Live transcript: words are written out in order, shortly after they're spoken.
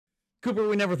Cooper,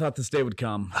 we never thought this day would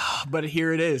come. But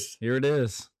here it is. Here it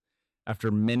is.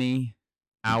 After many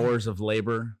hours of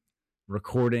labor,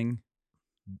 recording,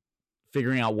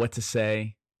 figuring out what to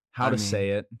say, how to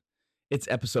say it. It's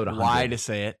episode 100. Why to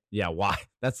say it. Yeah, why?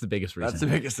 That's the biggest reason. That's the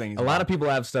biggest thing. A lot of people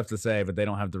have stuff to say, but they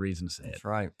don't have the reason to say it. That's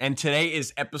right. And today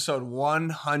is episode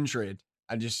 100.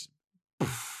 I just...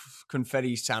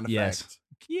 confetti sound effect.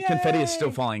 Yes. Confetti is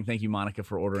still falling. Thank you, Monica,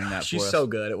 for ordering that for us. She's so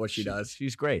good at what she does.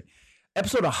 She's great.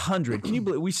 Episode 100. Can you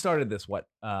believe we started this,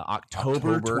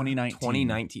 October 2019.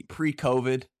 2019.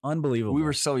 Pre-COVID. Unbelievable. We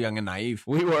were so young and naive.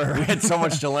 We were. We had so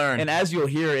much to learn. And as you'll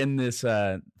hear in this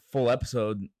full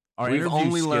episode, we've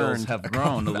only learned have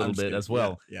grown a little bit as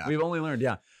well. Yeah. We've only learned,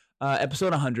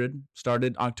 episode 100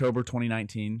 started October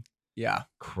 2019. Yeah.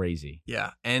 Crazy.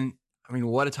 Yeah. And I mean,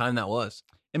 what a time that was.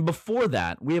 And before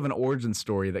that, we have an origin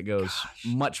story that goes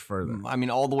much further. I mean,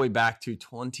 all the way back to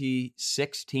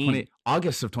 2016.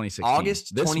 August of 2016.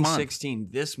 August this 2016.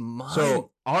 Month. This month.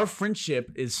 So our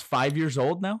friendship is 5 years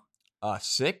old now?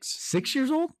 6? 6 years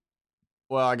old?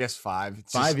 Well, I guess 5.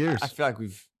 It's 5 years. I feel like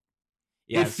we've...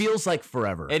 It feels like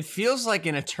forever. It feels like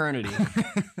an eternity.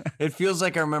 It feels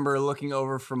like I remember looking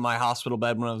over from my hospital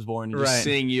bed when I was born and just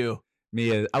seeing you.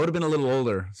 Me, I would have been a little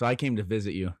older, so I came to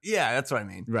visit you. Yeah, that's what I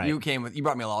mean. Right. You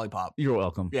brought me a lollipop. You're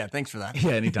welcome. Yeah, thanks for that.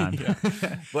 Yeah, anytime.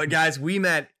 But guys, we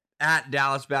met at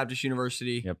Dallas Baptist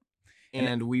University. Yep.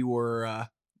 And we were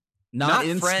not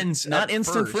friends. Not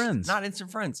instant friends. Not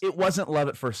instant friends. It wasn't love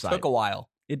at first sight. Took a while.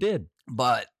 It did.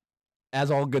 But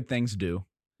as all good things do,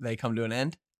 they come to an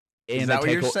end. And is that what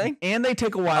you're saying? And they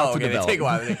take a while to develop. They take a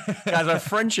while. Guys, our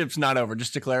friendship's not over,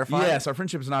 just to clarify. Yes, our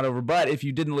friendship is not over. But if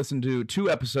you didn't listen to 2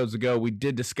 episodes ago, we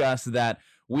did discuss that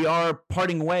we are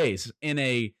parting ways in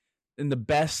the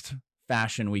best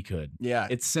fashion we could. Yeah.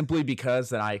 It's simply because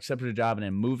that I accepted a job and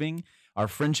am moving. Our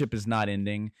friendship is not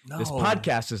ending. No. This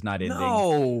podcast is not ending.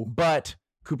 No. But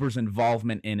Cooper's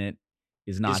involvement in it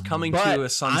is not. Is coming but to a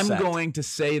sunset. I'm going to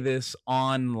say this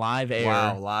on live air.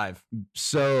 Wow, live.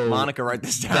 So Monica, write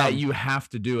this down. That you have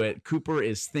to do it. Cooper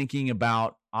is thinking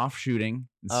about offshooting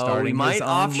and starting his own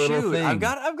offshoot. little thing. I've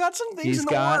got some things in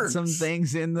the got works. some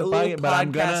things in the bucket, but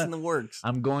in the works.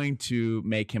 I'm going to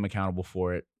make him accountable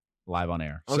for it live on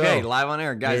air. Okay, so, live on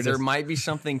air. Guys, there might be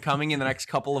something coming in the next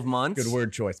couple of months. Good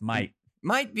word choice.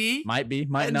 Might be, might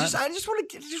not. I just want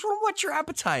to whet your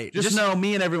appetite. Just know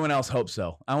me and everyone else hope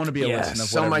so. I want to be a listen of whatever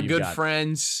some of my good got.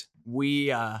 friends. We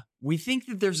think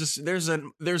that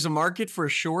there's a market for a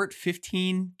short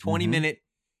 15, 20 minute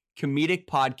comedic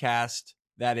podcast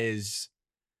that is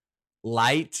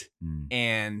light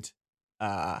and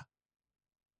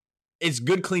it's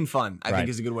good, clean fun. I think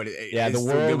is a good way to. Yeah, the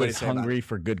world is hungry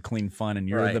for good, clean fun, and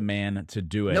you're the man to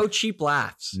do it. No cheap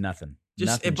laughs. Nothing.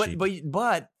 Just Nothing cheap.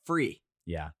 but free.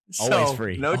 Yeah, so, always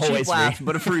free. No cheap laughs,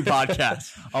 but a free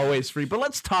podcast. Always free. But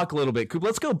let's talk a little bit, Coop.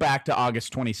 Let's go back to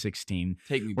August 2016.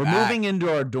 Take me We're back. moving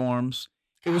into our dorms.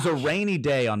 It was a rainy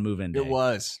day on move-in day. It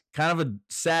was kind of a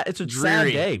sad. It's a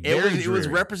dreary. Sad day. It was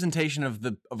representation of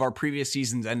our previous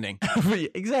season's ending.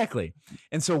 Exactly.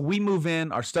 And so we move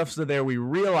in. Our stuff's there. We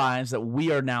realize that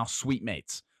we are now suite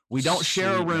mates. We don't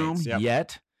share a room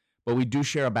yet, but we do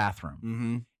share a bathroom.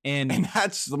 Mm-hmm. And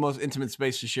that's the most intimate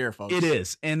space to share, folks. It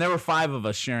is. And there were 5 of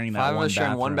us sharing that one bathroom. 5 of us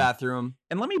sharing one bathroom.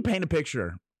 And let me paint a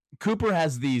picture. Cooper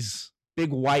has these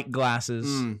big white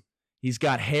glasses. He's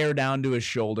got hair down to his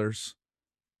shoulders.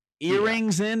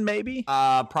 Earrings in, maybe?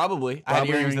 Probably. I had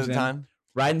earrings at the time.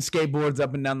 Riding skateboards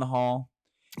up and down the hall.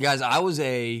 Guys, I was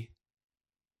a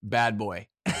bad boy.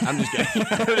 I'm just kidding.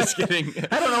 I'm just kidding.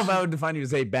 I don't know if I would define you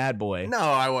as a bad boy. No,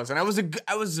 I wasn't. I was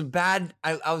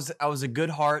a good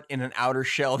heart in an outer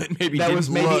shell that maybe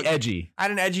edgy. I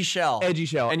had an edgy shell. Edgy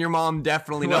shell. And your mom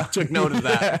definitely took note of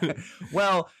that.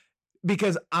 Well,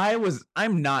 because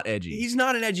I'm not edgy. He's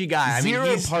not an edgy guy.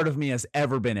 Zero part of me has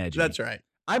ever been edgy. That's right.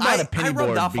 I bought a penny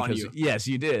board off because on you. Yes,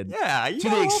 you did. Yeah, to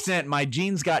the extent my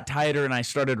jeans got tighter and I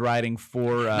started riding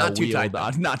for not too tight.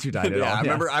 Not too tight at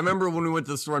all. I remember when we went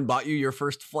to the store and bought you your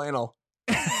first flannel.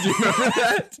 Do you remember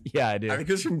that? Yeah, I do. I think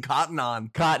it was from Cotton On.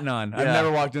 Cotton On. Yeah. I've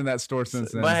never walked in that store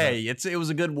since then. But hey, it was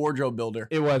a good wardrobe builder.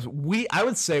 It was. I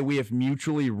would say we have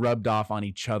mutually rubbed off on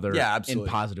each other in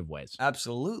positive ways.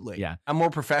 Absolutely. Yeah. I'm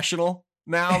more professional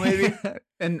now, maybe.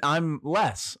 And I'm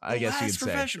less, I guess you could say.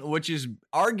 Professional, which is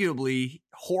arguably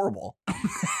horrible.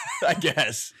 I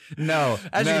guess. No.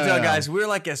 As you can tell, guys, we're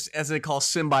like as they call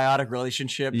symbiotic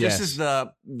relationship. Yes. This is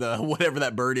the whatever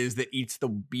that bird is that eats the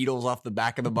beetles off the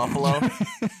back of the buffalo.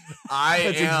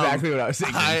 That's exactly what I was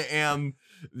thinking. I am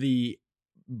the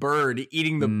bird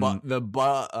eating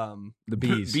the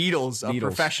bees. beetles of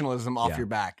professionalism off your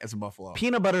back as a buffalo.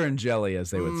 Peanut butter and jelly,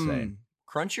 as they would say.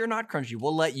 crunchy or not crunchy?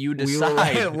 We'll let you We will-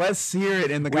 decide. let's hear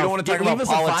it in the. We don't wanna talk leave about us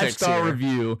politics a 5-star here.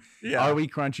 review. Yeah. Are we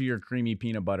crunchy or creamy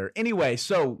peanut butter? Anyway,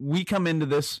 so we come into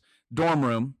this dorm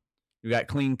room. We got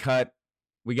clean cut.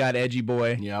 We got edgy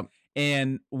boy. Yep.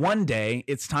 And one day,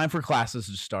 it's time for classes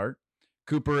to start.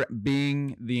 Cooper,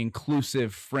 being the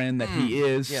inclusive friend that he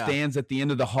is, yeah. stands at the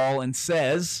end of the hall and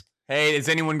says, Hey, is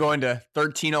anyone going to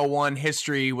 1301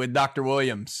 history with Dr.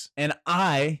 Williams? and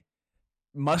I,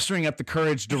 mustering up the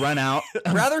courage to run out.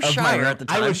 Rather of my shy room. at the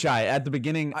time. I was shy at the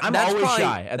beginning. I'm That's always probably-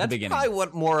 shy at the that's beginning. probably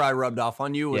what more I rubbed off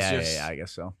on you was Yeah, just. yeah, I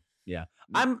guess so. Yeah.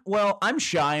 I'm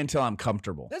shy until I'm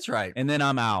comfortable. That's right. And then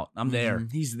I'm out. I'm there.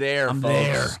 Mhm. He's there. I'm folks.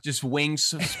 there. Just wings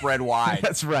spread wide.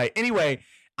 That's right. Anyway,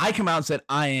 I come out and said,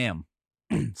 I am.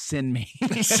 Send me.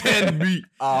 Send me.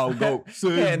 I'll go.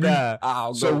 Send And, me.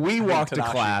 I'll So go. we walked to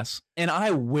Tanashi. class, and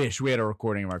I wish we had a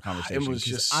recording of our conversation. It was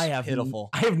 'cause just I have pitiful.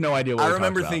 I have no idea what I we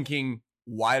remember talked about. thinking,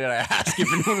 why did I ask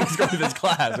if anyone was going to this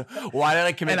class? Why did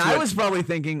I commit And to I it? was probably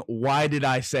thinking, why did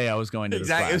I say I was going to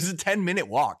Exactly. It this was class? a 10-minute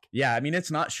walk. Yeah, I mean,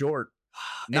 it's not short.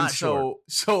 And Not short.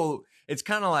 so it's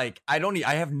kind of like I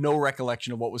have no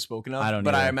recollection of what was spoken of. I don't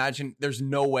but I either. imagine there's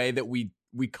no way that we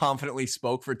confidently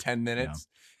spoke for 10 minutes.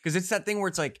 Because it's that thing where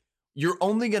it's like you're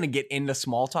only gonna get into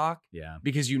small talk Yeah.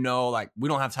 because like we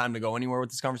don't have time to go anywhere with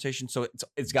this conversation. So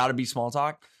it's gotta be small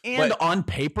talk. And But- on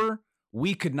paper,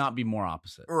 we could not be more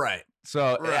opposite. Right.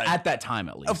 So Right. at that time,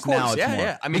 at least. Of course. Now it's Yeah, more.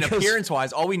 yeah. I mean, Because- appearance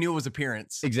wise, all we knew was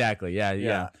appearance. Exactly.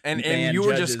 Yeah. And Man you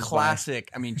were judges just by- classic.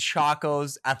 I mean,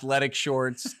 chacos, athletic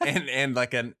shorts, and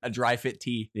like a dry fit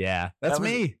tee. Yeah. That's That was-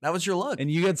 me. That was your look.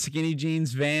 And you got skinny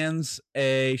jeans, Vans,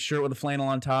 a shirt with a flannel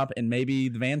on top, and maybe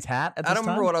the Vans hat at this I don't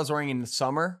remember time? what I was wearing in the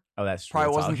summer. Oh, that's true. Probably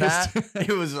It's wasn't August. that.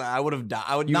 It was. I would have died.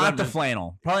 I would Not the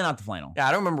flannel. Probably not the flannel. Yeah,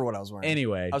 I don't remember what I was wearing.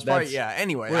 Anyway. I was probably that's-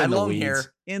 Anyway, we're I had in the long weeds. hair.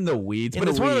 In the weeds. In But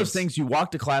the it's one of those weeds. things you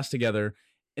walk to class together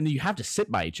and you have to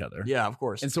sit by each other. Yeah, of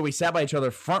course. And so we sat by each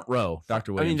other front row,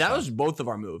 Dr. I Williams. mean, that style. was both of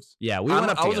our moves. Yeah, we went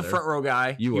up I was a together. front row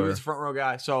guy. You He were. was a front row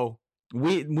guy. So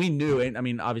We knew it. I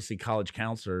mean, obviously, college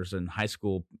counselors and high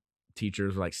school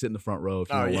teachers were like, sit in the front row if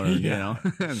you Oh, want to yeah, learn, yeah.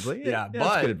 you know? It's like, Yeah, that's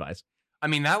but- good advice. I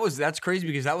mean, that's crazy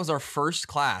because that was our first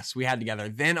class we had together.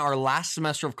 Then our last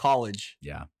semester of college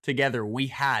Yeah. together, we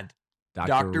had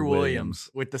Dr. Williams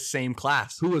with the same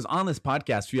class. who was on this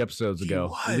podcast a few episodes He ago.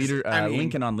 was. I mean-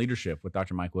 Lincoln on Leadership with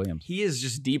Dr. Mike Williams. He is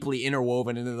just deeply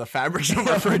interwoven into the fabrics of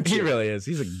our friendship. He really is.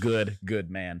 He's a good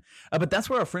man. But that's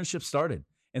where our friendship started.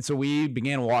 And so we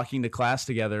began walking to class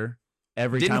together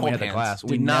every Didn't time we hold had hands. the class.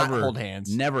 We Did not never hold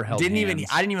hands. Never held Didn't hands.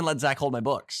 I didn't even let Zach hold my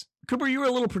books. Cooper, you were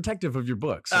a little protective of your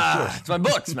books. Of course. It's my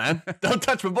books, man. Don't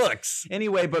touch my books.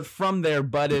 Anyway, but from there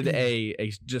budded a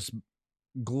just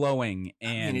glowing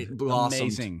and it blossomed.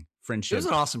 amazing It friendship. was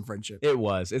an awesome friendship. It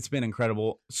was. It's been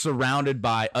incredible. Surrounded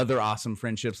by other awesome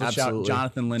friendships. Let's shout Absolutely.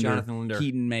 Jonathan Linder, Jonathan Linder.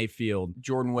 Keaton Mayfield,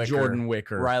 Jordan Wicker. Jordan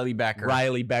Wicker, Riley Becker.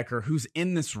 Riley Becker, who's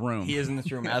in this room. He is in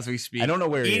this room as we speak. I don't know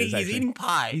where he is. He's actually. eating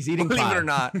pie. He's eating Believe pie. it or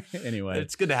not. Anyway,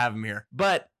 It's good to have him here.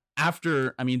 but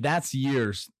after, I mean, that's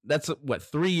years. That's what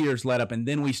 3 years led up, and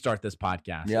then we start this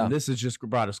podcast. Yeah. And this has just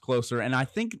brought us closer. And I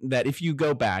think that if you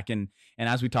go back and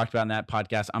as we talked about in that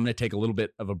podcast, I'm going to take a little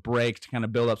bit of a break to kind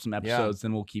of build up some episodes.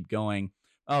 Then we'll keep going.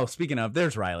 Oh, speaking of,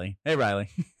 there's Riley. Hey, Riley.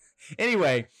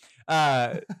 Anyway,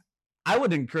 I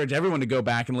would encourage everyone to go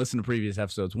back and listen to previous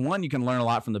episodes. One, you can learn a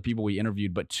lot from the people we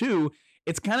interviewed, but two,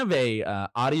 it's kind of a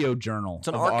audio journal. It's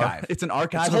an of archive. It's an That's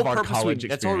archive the of whole our purpose college That's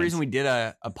the experience. whole reason we did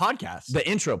a podcast. The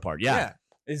intro part, yeah,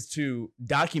 is to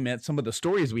document some of the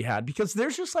stories we had because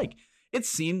there's just like it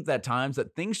seemed at times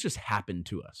that things just happened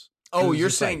to us. Oh, It was you're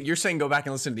just saying like- you're saying go back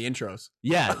and listen to the intros.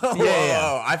 Yeah, Oh,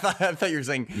 yeah. I thought you were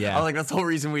saying. Yeah. I was like, that's the whole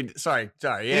reason we. Sorry.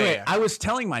 Yeah. Anyway, yeah. I was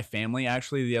telling my family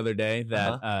actually the other day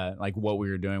that like what we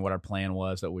were doing, what our plan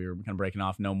was, that we were kind of breaking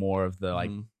off, no more of the like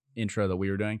Mhm. intro that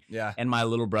we were doing. Yeah. And my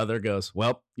little brother goes,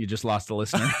 "Well, you just lost a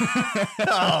listener."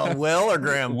 Oh, Will or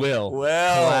Graham? Will.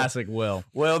 Well, Classic Will.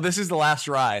 Well, this is the last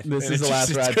ride. This And is it's the last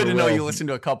just- ride It's good for to know Will. you listened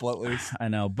to a couple at least. I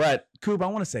know, but Coop, I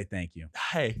want to say thank you.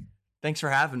 Hey, thanks for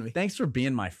having me. Thanks for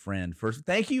being my friend. First,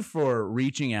 thank you for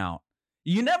reaching out.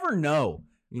 You never know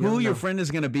who your friend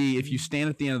is going to be if you stand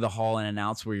at the end of the hall and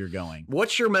announce where you're going.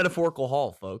 What's your metaphorical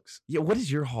haul, folks? Yeah, what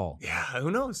is your hall? Yeah,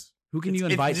 who knows? Who can you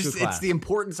invite to a class? It's the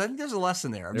importance. I think there's a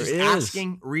lesson there. I'm There just is.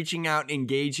 asking, reaching out,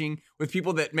 engaging with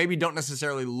people that maybe don't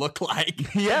necessarily look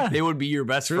like Yeah. they would be your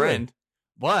best Truly. friend.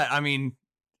 But I mean,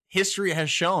 history has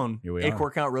shown Here we it are.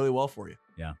 work out really well for you.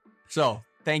 Yeah. So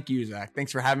thank you, Zach.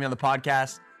 Thanks for having me on the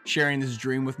podcast. sharing this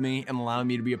dream with me and allowing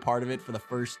me to be a part of it for the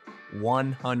first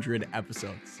 100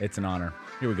 episodes. It's an honor.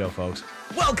 Here we go, folks.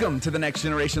 Welcome to the Next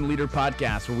Generation Leader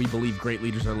Podcast, where we believe great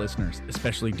leaders are listeners,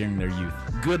 especially during their youth.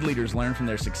 Good leaders learn from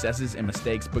their successes and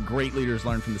mistakes, but great leaders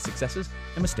learn from the successes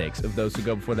and mistakes of those who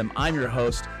go before them. I'm your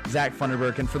host, Zach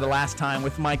Funderburk, and for the last time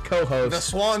with my co-host, The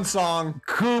swan song,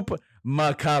 Coop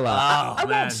McCullough. I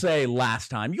won't say last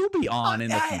time. You'll be on in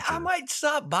the future. I might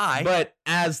stop by. But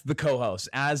as the co-host,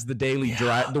 as the daily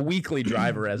the weekly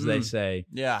driver, as they say,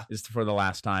 is for the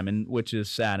last time, and which is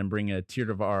sad and bring a tear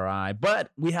to our eye. But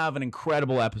we have an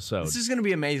incredible episode. This is going to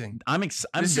be amazing. I'm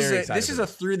very excited. This is a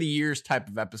through the years type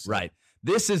of episode. Right.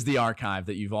 This is the archive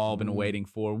that you've all been waiting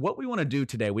for. What we want to do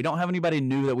today, we don't have anybody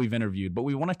new that we've interviewed, but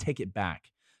we want to take it back.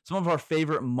 Some of our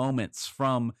favorite moments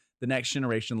from the Next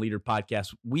Generation Leader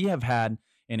Podcast. We have had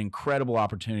an incredible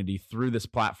opportunity through this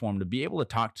platform to be able to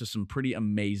talk to some pretty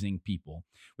amazing people.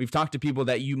 We've talked to people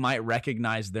that you might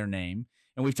recognize their name,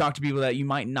 and we've talked to people that you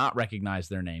might not recognize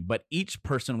their name. But each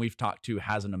person we've talked to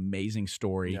has an amazing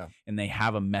story, and they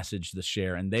have a message to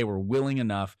share, and they were willing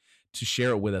enough to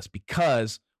share it with us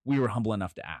because we were humble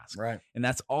enough to ask. Right. And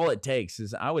that's all it takes.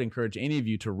 Is I would encourage any of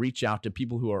you to reach out to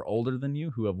people who are older than you,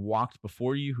 who have walked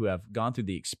before you, who have gone through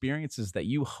the experiences that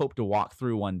you hope to walk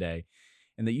through one day,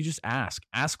 and that you just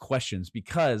ask questions,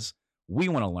 because we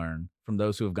want to learn from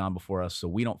those who have gone before us so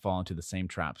we don't fall into the same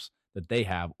traps that they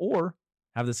have, or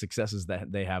have the successes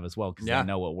that they have as well, because they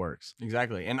know what works.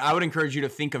 Exactly. And I would encourage you to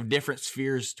think of different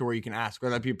spheres to where you can ask,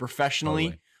 whether that be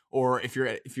professionally, or if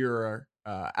you're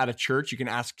at a church, you can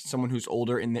ask someone who's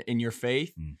older in your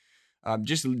faith.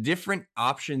 Just different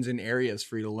options and areas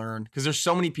for you to learn, because there's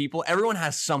so many people. Everyone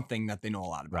has something that they know a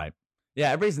lot about. Right. Yeah,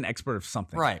 everybody's an expert of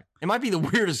something. Right. It might be the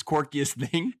weirdest, quirkiest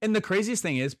thing. And the craziest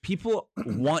thing is people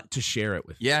want to share it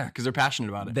with you. Yeah, because they're passionate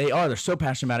about it. They are. They're so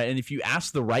passionate about it. And if you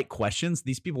ask the right questions,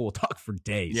 these people will talk for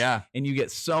days. Yeah. And you get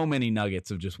so many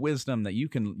nuggets of just wisdom that you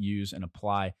can use and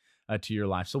apply to your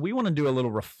life. So we want to do a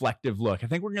little reflective look. I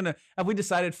think have we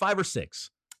decided 5 or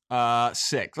 6?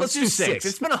 6. Let's do 6.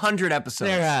 It's been 100 episodes.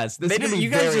 There has. You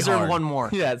guys deserve one more.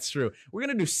 Yeah, it's true. We're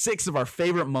going to do 6 of our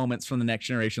favorite moments from the Next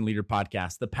Generation Leader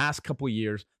Podcast, the past couple of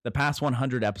years, the past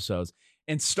 100 episodes.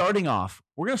 And starting off,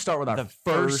 we're going to start with our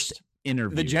first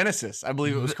interview. The Genesis, I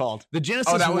believe it was called. The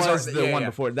Genesis was the one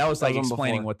before. That was like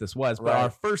explaining what this was. But our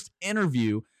first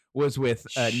interview was with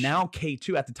now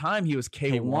K2. At the time, he was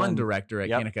K1 director at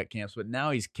Kanakuk Camps, but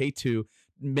now he's K2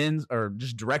 men's, or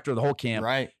just director of the whole camp.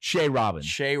 Right. Shay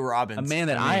Robbins. A man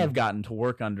that I have gotten to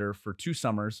work under for 2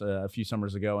 summers, a few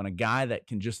summers ago, and a guy that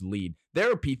can just lead. There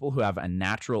are people who have a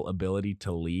natural ability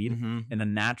to lead, and a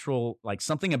natural, like,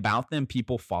 something about them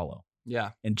people follow.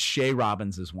 Yeah. And Shay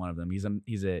Robbins is one of them.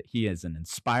 He is an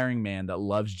inspiring man that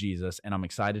loves Jesus, and I'm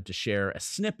excited to share a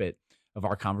snippet of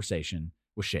our conversation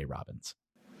with Shay Robbins.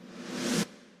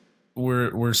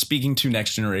 We're speaking to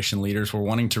next generation leaders. We're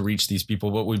wanting to reach these people,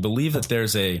 but we believe that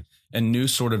there's a new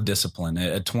sort of discipline,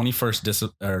 a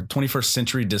 21st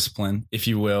century discipline, if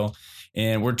you will.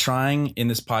 And we're trying in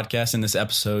this podcast, in this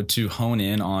episode, to hone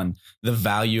in on the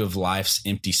value of life's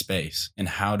empty space and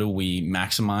how do we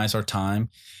maximize our time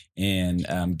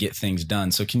and get things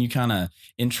done. So can you kind of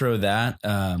intro that?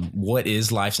 What is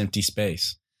life's empty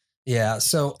space? Yeah.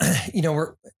 So,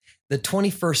 the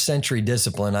 21st century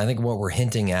discipline, I think what we're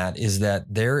hinting at is that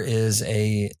there is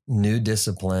a new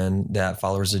discipline that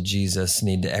followers of Jesus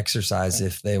need to exercise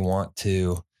if they want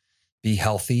to be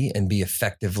healthy and be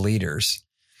effective leaders.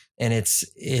 And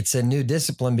it's a new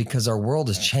discipline because our world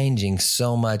is changing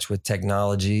so much with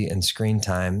technology and screen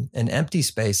time. And empty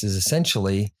space is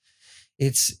essentially,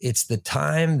 it's the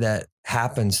time that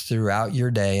happens throughout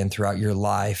your day and throughout your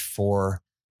life for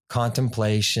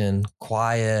contemplation,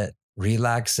 quiet,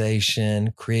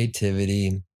 relaxation,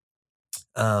 creativity.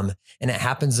 And it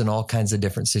happens in all kinds of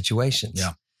different situations.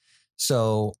 Yeah.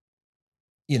 So,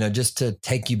 just to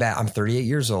take you back, I'm 38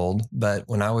 years old, but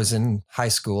when I was in high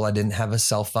school, I didn't have a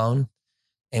cell phone.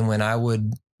 And when I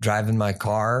would drive in my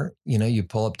car, you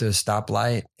pull up to a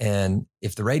stoplight, and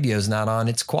if the radio's not on,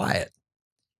 it's quiet.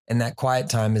 And that quiet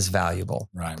time is valuable.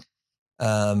 Right.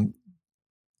 Going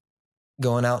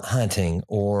out hunting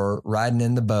or riding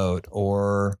in the boat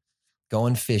or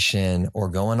going fishing or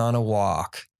going on a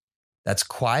walk. That's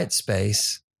quiet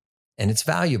space and it's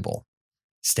valuable.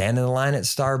 Standing in line at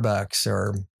Starbucks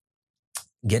or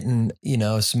getting, a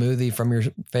smoothie from your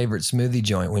favorite smoothie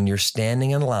joint. When you're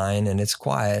standing in line and it's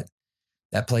quiet,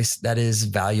 that is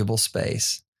valuable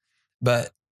space.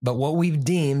 But what we've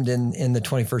deemed in the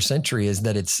 21st century is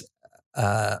that it's,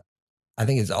 I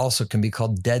think it also can be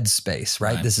called dead space,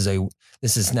 right? This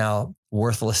is now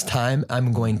worthless time.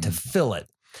 I'm going to fill it.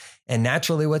 And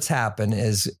naturally what's happened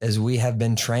is we have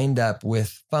been trained up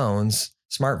with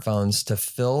smartphones to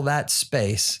fill that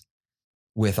space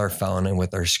with our phone and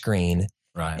with our screen.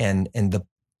 Right. And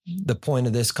the point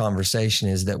of this conversation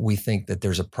is that we think that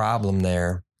there's a problem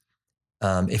there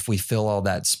if we fill all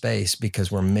that space, because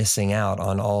we're missing out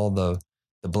on all the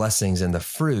blessings and the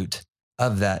fruit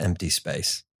of that empty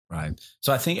space. Right.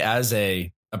 So I think as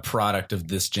a product of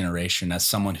this generation, as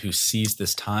someone who sees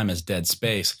this time as dead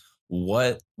space,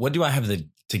 what do I have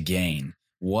to gain?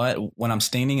 When I'm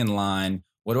standing in line,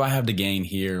 what do I have to gain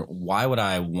here? Why would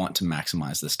I want to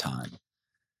maximize this time?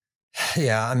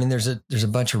 Yeah, I mean, there's a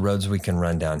bunch of roads we can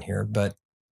run down here, but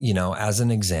as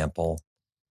an example,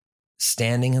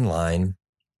 standing in line,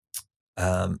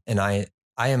 and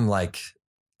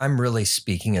I'm really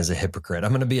speaking as a hypocrite.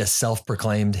 I'm going to be a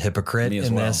self-proclaimed hypocrite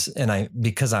in this, and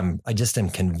because I just am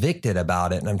convicted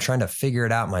about it, and I'm trying to figure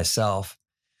it out myself.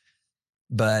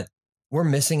 But we're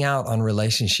missing out on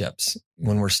relationships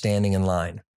when we're standing in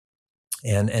line,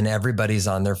 and everybody's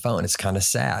on their phone. It's kind of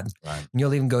sad. Right. And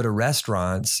you'll even go to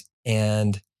restaurants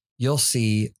and you'll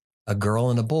see a girl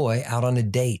and a boy out on a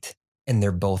date, and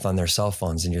they're both on their cell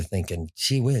phones, and you're thinking,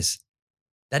 gee whiz,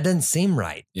 that doesn't seem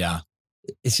right. Yeah.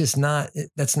 It's just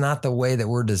that's not the way that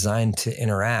we're designed to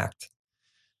interact.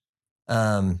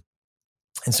 And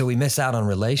so we miss out on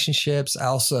relationships. I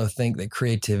also think that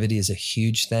creativity is a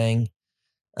huge thing.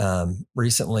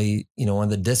 Recently, one of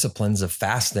the disciplines of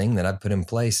fasting that I put in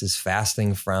place is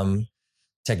fasting from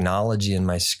technology and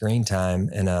my screen time.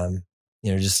 And,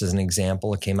 just as an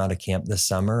example, I came out of camp this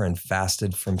summer and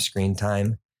fasted from screen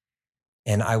time.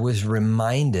 And I was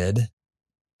reminded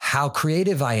how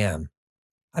creative I am.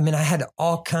 I mean, I had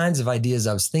all kinds of ideas.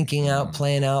 I was thinking out,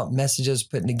 playing out, messages,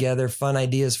 putting together, fun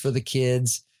ideas for the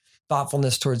kids,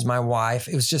 thoughtfulness towards my wife.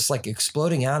 It was just like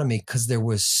exploding out of me because there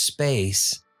was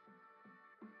space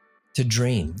to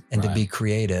dream and to be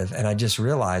creative. And I just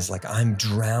realized like I'm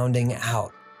drowning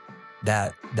out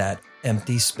that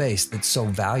empty space that's so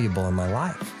valuable in my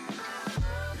life.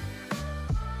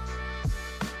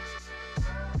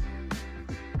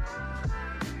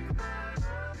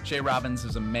 Shay Robbins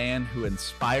is a man who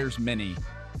inspires many,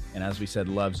 and as we said,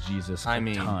 loves Jesus a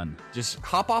ton. Just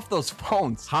hop off those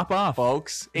phones. Hop off,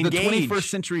 folks. The Engage. 21st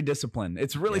century discipline.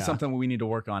 It's really something we need to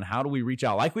work on. How do we reach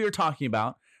out? Like we were talking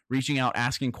about, reaching out,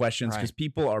 asking questions, because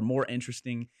people are more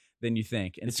interesting than you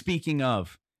think. And speaking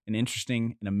of an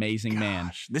interesting and amazing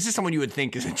man. This is someone you would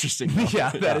think is interesting. Yeah,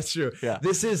 that is true. Yeah.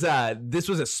 This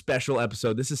was a special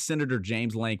episode. This is Senator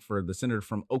James Lankford, the senator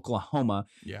from Oklahoma.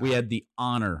 Yeah. We had the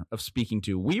honor of speaking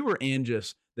to. We were in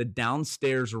just the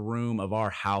downstairs room of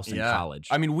our house in college.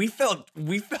 I mean, we felt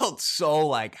so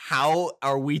like, how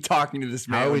are we talking to this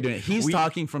man? How are we doing it? He's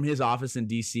talking from his office in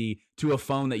DC to a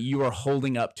phone that you are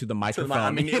holding up to the microphone.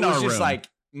 I mean, it was just like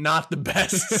not the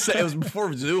best. It was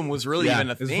before Zoom was really even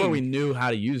a thing. It was before we knew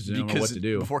how to use Zoom or what to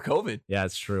do. Before COVID. Yeah,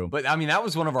 it's true. But I mean, that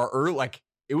was one of our early,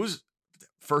 it was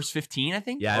first 15, I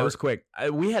think. Yeah, it was quick.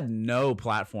 We had no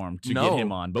platform to get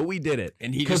him on, but we did it.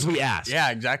 And because we asked.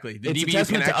 Yeah, exactly. It's a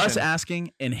testament to us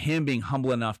asking and him being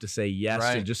humble enough to say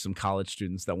yes to just some college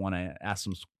students that want to ask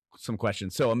some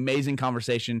questions. So amazing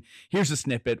conversation. Here's a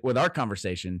snippet with our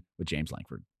conversation with James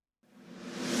Lankford.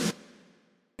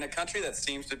 In a country that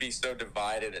seems to be so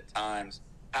divided at times,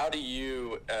 how do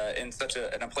you, in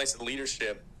a place of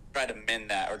leadership, try to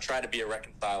mend that or try to be a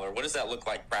reconciler? What does that look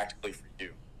like practically for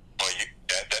you? Well,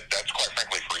 that's quite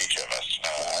frankly for each of us.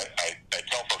 I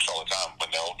tell folks all the time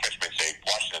when they'll catch me and say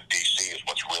Washington, D.C. is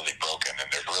what's really broken, and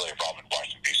there's really a problem in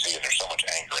Washington, D.C., and there's so much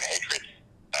anger and hatred.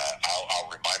 I'll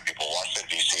remind people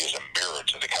Washington, D.C. is a mirror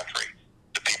to the country.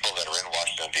 The people that are in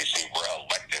Washington, D.C. were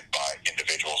elected by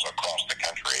individuals across the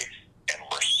country and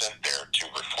were sent there to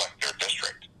reflect their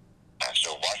district.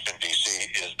 So Washington, D.C.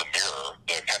 is the mirror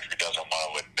the country doesn't want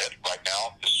to admit right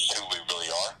now. This is who we really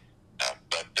are,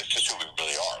 but this is who we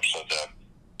really are. So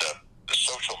the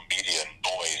social media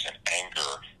noise and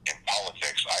anger in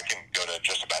politics, I can go to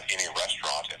just about any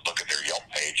restaurant and look at their Yelp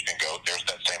page and go, there's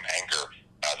that same anger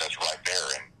that's right there,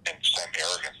 and same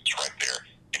arrogance that's right there.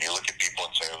 And you look at people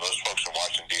and say, well, those folks in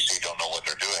Washington, D.C. don't know what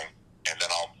they're doing. And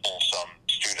then I'll pull some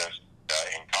students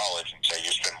in college and say,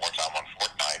 you spend more time on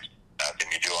Fortnite than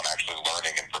you do on actually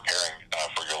learning and preparing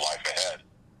for your life ahead.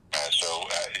 So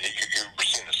you're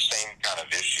seeing the same kind of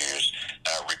issues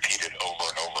repeated over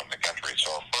and over in the country. So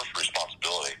our first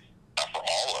responsibility for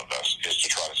all of us is to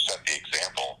try to set the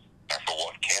example for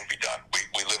what can be done.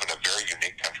 We live in a very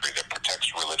unique country that protects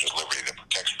religious liberty, that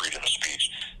protects freedom of speech,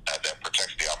 that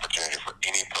protects the opportunity for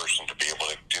any person to be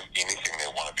able to do anything they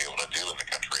want to be able to do in the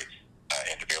country,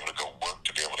 and to be able to go work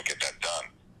to be able to get that done.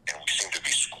 And we seem to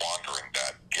be squandering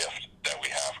that gift that we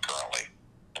have currently.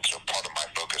 And so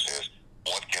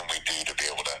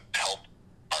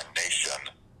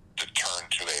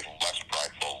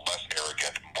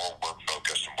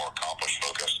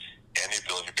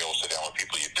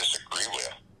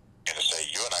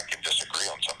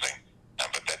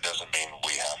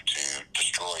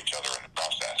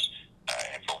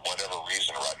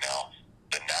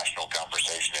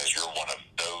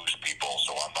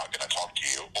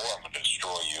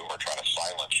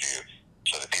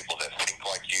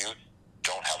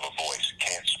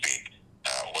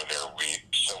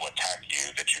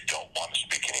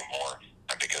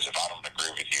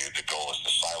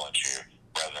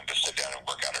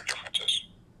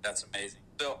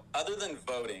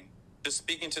just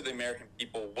speaking to the American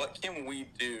people, what can we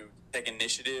do to take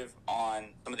initiative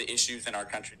on some of the issues in our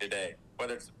country today?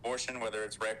 Whether it's abortion, whether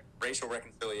it's racial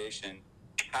reconciliation,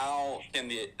 how can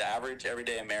the average,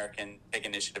 everyday American take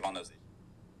initiative on those issues?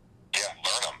 Yeah,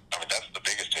 learn them. I mean, that's the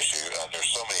biggest issue.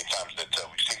 There's so many times that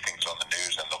we see things on the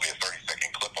news and there'll be a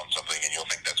 30-second clip on something and you'll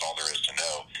think that's all there is to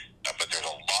know, but there's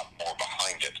a lot more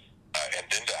behind it. And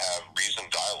then to have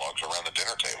reasoned dialogues around the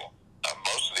dinner table.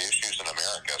 Most of the issues in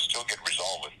America still get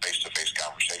resolved with face-to-face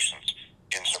conversations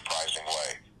in surprising way.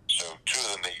 So two of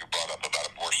them that you brought up about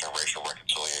abortion and racial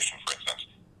reconciliation, for instance,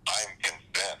 I'm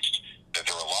convinced that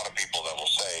there are a lot of people that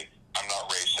will say, I'm not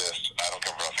racist, I don't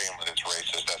come from a family that's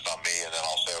racist, that's not me, and then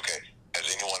I'll say, okay, has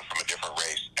anyone from a different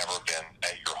race ever been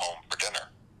at your home for dinner?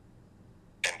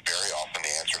 And very often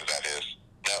the answer to that is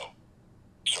no.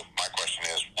 So my question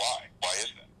is, why? Why is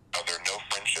that? Are there no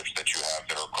friendships that you have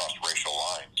that are across racial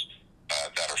lines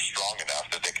that are strong enough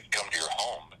that they could come to your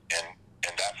home and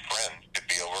that friend could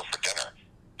be over for dinner?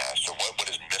 So what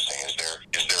is missing? Is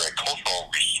there a cultural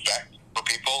respect for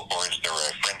people, or is there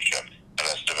a friendship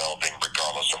that's developing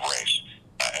regardless of race?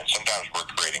 And sometimes we're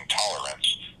creating tolerance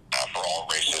for all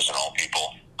races and all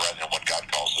people rather than what God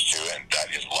calls us to, and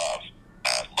that is love.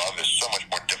 Love is so much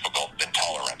more difficult than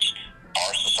tolerance.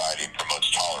 Our society promotes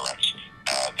tolerance.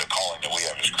 The calling that we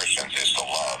have as Christians is to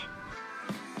love.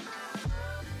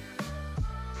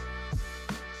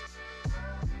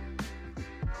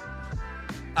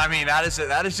 I mean, that is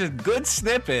just a good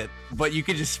snippet, but you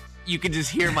could just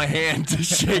hear my hand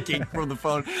shaking from the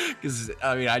phone because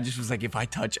I mean, I just was like, if I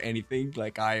touch anything,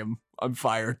 like I'm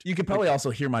fired. You could probably also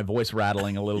hear my voice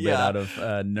rattling a little bit out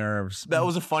of nerves. That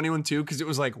was a funny one too, because it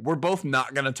was like we're both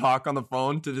not gonna talk on the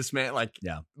phone to this man, like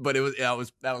But that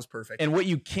was perfect. And what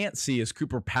you can't see is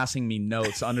Cooper passing me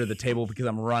notes under the table because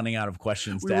I'm running out of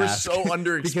questions to ask. We were so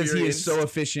underexperienced because he is so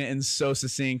efficient and so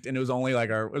succinct, and it was only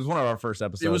like it was one of our first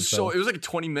episodes. It was like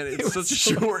 20 minutes. It was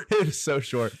short. It was so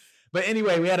short. But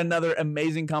anyway, we had another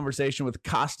amazing conversation with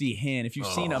Costi Hinn. If you've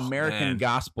seen American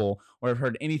Gospel or have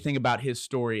heard anything about his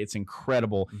story, it's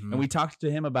incredible. Mm-hmm. And we talked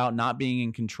to him about not being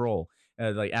in control,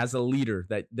 like as a leader,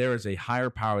 that there is a higher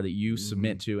power that you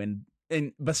submit to.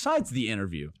 And besides the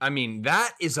interview, I mean,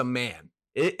 that is a man.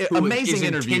 Amazing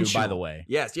interview, by the way.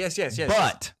 Yes.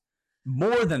 But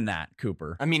more than that,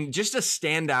 Cooper. I mean, just a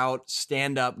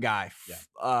stand-up guy.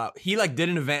 Yeah. He did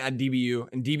an event at DBU,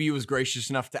 and DBU was gracious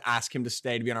enough to ask him to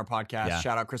stay to be on our podcast. Yeah.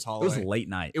 Shout out Chris Holloway. It was a late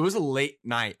night. It was a late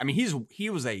night. I mean, he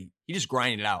just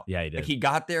grinded it out. Yeah, he did. Like, he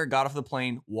got there, got off the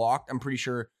plane, walked, I'm pretty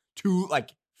sure,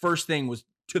 first thing was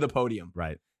to the podium.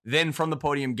 Right. Then from the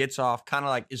podium, gets off, kind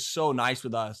of is so nice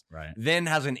with us. Right. Then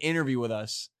has an interview with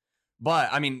us. But,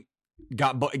 I mean,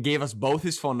 gave us both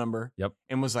his phone number. Yep.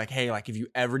 And was like, hey, if you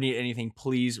ever need anything,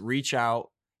 please reach out.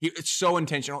 It's so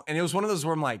intentional. And it was one of those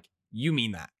where I'm like, you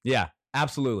mean that? Yeah,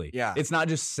 absolutely. Yeah. It's not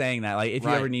just saying that. If you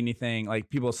ever need anything,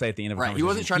 people say at the end of a conversation. He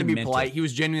wasn't trying to be polite. He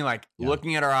was genuinely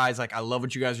looking at our eyes I love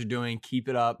what you guys are doing. Keep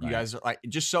it up. Right. You guys are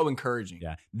just so encouraging.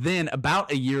 Yeah. Then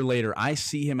about a year later, I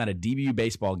see him at a DBU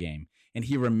baseball game. And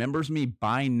he remembers me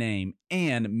by name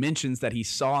and mentions that he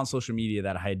saw on social media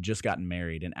that I had just gotten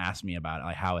married and asked me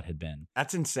about how it had been.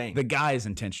 That's insane. The guy is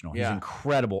intentional. Yeah. He's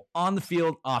incredible. On the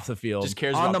field, off the field. Just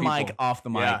cares on about the people. mic, off the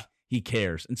mic. Yeah. He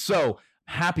cares. And so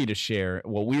happy to share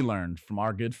what we learned from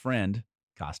our good friend,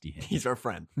 Costi Hinn. He's our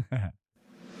friend.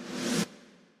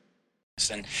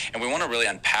 And we want to really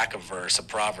unpack a verse, a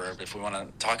proverb. If we want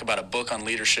to talk about a book on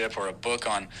leadership or a book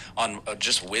on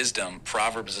just wisdom,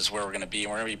 Proverbs is where we're going to be.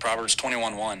 We're going to be Proverbs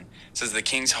 21:1. It says, the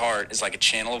king's heart is like a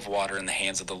channel of water in the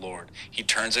hands of the Lord. He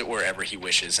turns it wherever he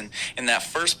wishes. And in that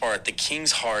first part, the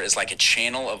king's heart is like a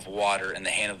channel of water in the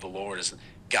hand of the Lord. Is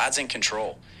God's in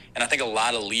control. And I think a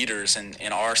lot of leaders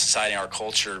in our society, our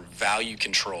culture, value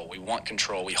control. We want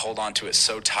control. We hold on to it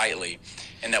so tightly,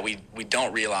 and that we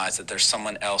don't realize that there's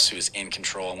someone else who is in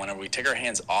control. And whenever we take our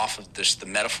hands off of the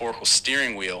metaphorical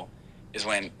steering wheel is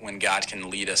when God can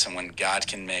lead us and when God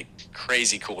can make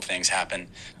crazy cool things happen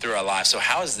through our lives. So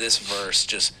how has this verse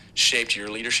just shaped your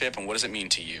leadership, and what does it mean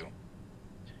to you?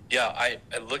 Yeah, I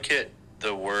look at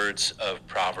the words of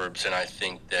Proverbs, and I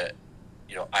think that,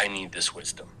 I need this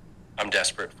wisdom. I'm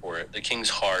desperate for it. The king's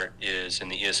heart is, in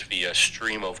the ESV, a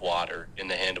stream of water in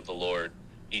the hand of the Lord.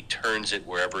 He turns it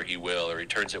wherever he will, or he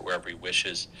turns it wherever he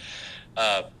wishes.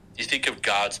 You think of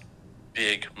God's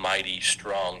big, mighty,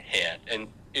 strong hand. And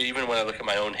even when I look at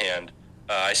my own hand,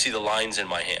 I see the lines in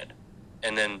my hand.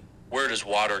 And then where does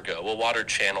water go? Well, water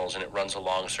channels, and it runs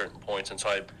along certain points. And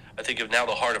so I think of now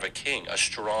the heart of a king, a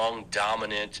strong,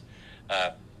 dominant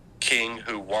king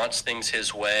who wants things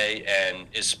his way and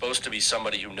is supposed to be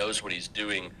somebody who knows what he's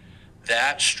doing.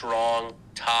 that strong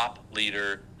top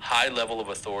leader, high level of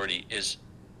authority is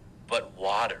but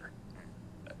water,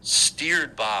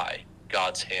 steered by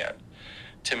God's hand.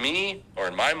 To me, or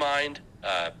in my mind,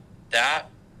 that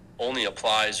only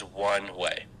applies one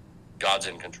way. God's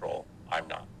in control. I'm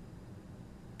not.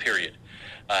 Period.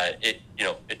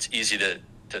 It's easy to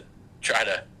try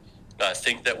to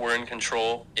think that we're in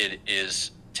control. It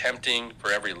is tempting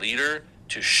for every leader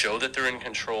to show that they're in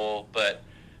control, but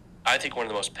I think one of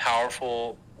the most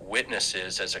powerful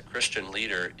witnesses as a Christian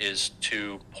leader is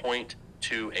to point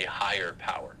to a higher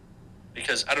power.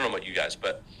 Because I don't know about you guys,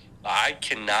 but I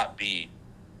cannot be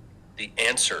the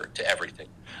answer to everything.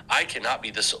 I cannot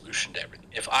be the solution to everything.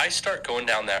 If I start going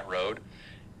down that road,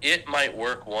 it might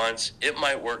work once, it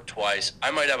might work twice,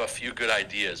 I might have a few good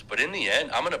ideas, but in the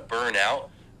end, I'm going to burn out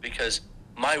because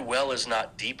my well is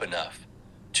not deep enough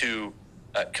to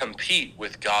compete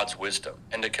with God's wisdom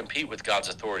and to compete with God's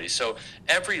authority. So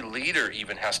every leader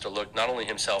even has to look not only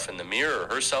himself in the mirror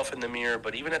or herself in the mirror,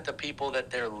 but even at the people that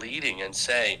they're leading and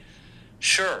say,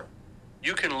 sure,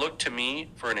 you can look to me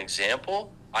for an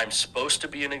example. I'm supposed to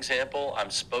be an example. I'm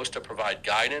supposed to provide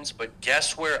guidance, but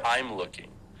guess where I'm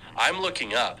looking? I'm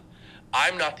looking up.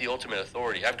 I'm not the ultimate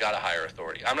authority. I've got a higher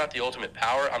authority. I'm not the ultimate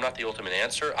power. I'm not the ultimate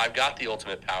answer. I've got the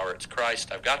ultimate power. It's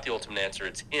Christ. I've got the ultimate answer.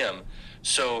 It's him.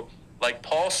 So like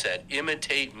Paul said,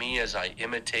 imitate me as I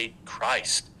imitate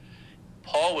Christ.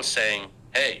 Paul was saying,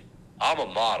 hey, I'm a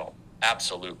model.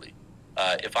 Absolutely.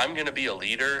 If I'm going to be a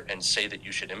leader and say that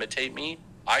you should imitate me,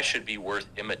 I should be worth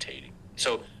imitating.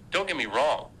 So don't get me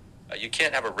wrong. You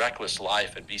can't have a reckless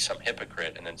life and be some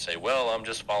hypocrite and then say, well, I'm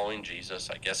just following Jesus.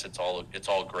 I guess it's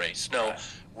all grace. No,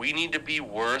 we need to be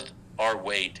worth our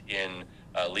weight in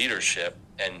leadership,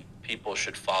 and people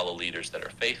should follow leaders that are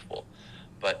faithful.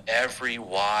 But every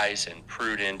wise and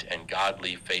prudent and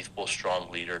godly, faithful,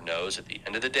 strong leader knows at the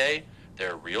end of the day,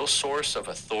 their real source of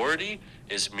authority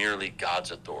is merely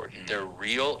God's authority. Their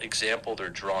real example they're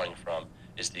drawing from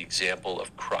is the example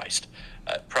of Christ.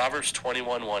 Proverbs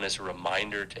 21:1 is a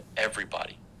reminder to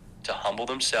everybody to humble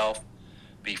themselves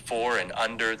before and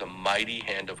under the mighty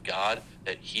hand of God,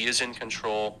 that he is in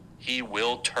control. He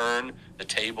will turn the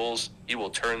tables. He will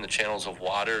turn the channels of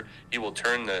water. He will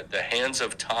turn the hands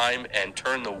of time and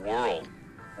turn the world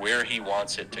where he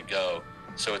wants it to go.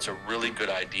 So it's a really good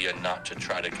idea not to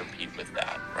try to compete with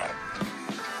that. Right.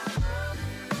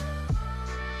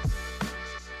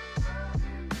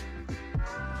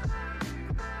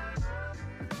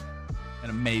 An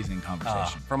amazing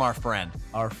conversation from our friend,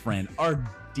 our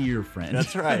dear friend.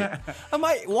 That's right.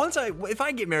 If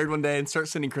I get married one day and start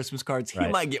sending Christmas cards, he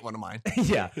might get one of mine.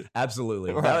 Yeah,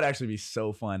 absolutely. Right. That would actually be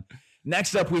so fun.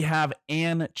 Next up, we have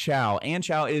Ann Chow. Ann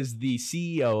Chow is the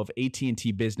CEO of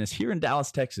AT&T Business here in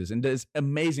Dallas, Texas, and does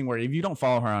amazing work. If you don't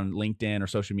follow her on LinkedIn or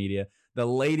social media, the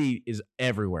lady is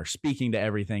everywhere, speaking to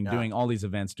everything, doing all these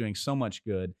events, doing so much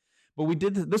good. But we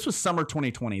did this was summer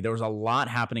 2020. There was a lot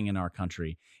happening in our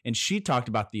country, and she talked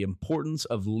about the importance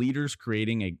of leaders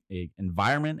creating a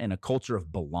environment and a culture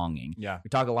of belonging. Yeah, we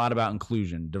talk a lot about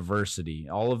inclusion, diversity,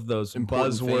 all of those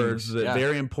buzzwords that are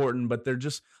very important, but they're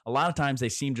just a lot of times they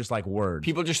seem just like words.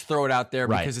 People just throw it out there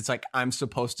because it's like, I'm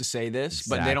supposed to say this,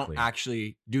 but they don't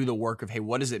actually do the work of, hey,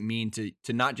 what does it mean to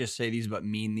not just say these, but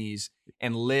mean these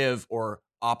and live or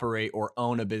operate or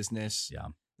own a business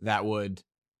that would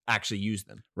actually use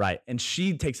them. Right. And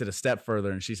she takes it a step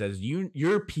further and she says,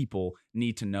 your people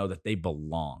need to know that they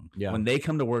belong. Yeah. When they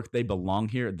come to work, they belong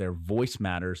here. Their voice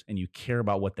matters and you care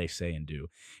about what they say and do.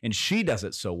 And she does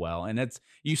it so well. And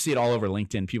you see it all over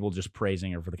LinkedIn, people just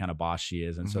praising her for the kind of boss she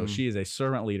is. And so she is a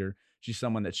servant leader. She's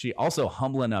someone that she also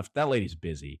humble enough. That lady's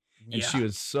busy. And she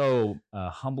was so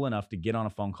humble enough to get on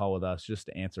a phone call with us just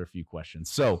to answer a few questions.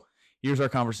 So here's our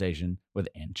conversation with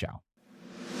Ann Chow.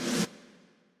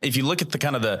 If you look at the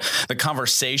kind of the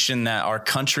conversation that our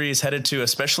country is headed to,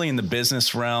 especially in the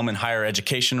business realm and higher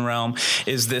education realm,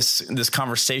 is this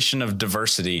conversation of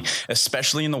diversity,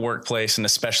 especially in the workplace and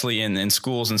especially in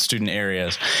schools and student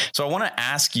areas. So I want to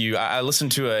ask you, I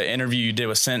listened to an interview you did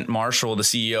with Sent Marshall, the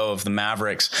CEO of the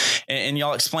Mavericks, and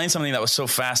y'all explained something that was so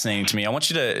fascinating to me. I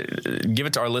want you to give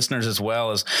it to our listeners as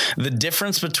well, as the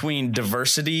difference between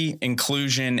diversity,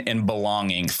 inclusion, and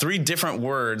belonging. 3 different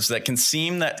words that can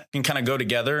kind of go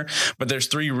together, but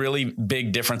there's 3 really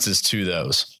big differences to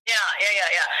those. Yeah.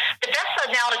 The best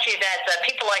analogy that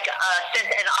people like Sent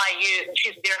and I use, and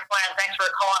she's a dear friend, thanks for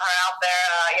calling her out there.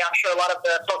 I'm sure a lot of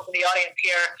the folks in the audience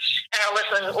here and our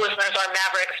listeners are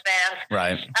Mavericks fans.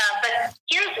 Right. But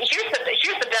here's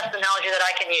the best analogy that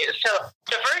I can use. So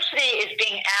diversity is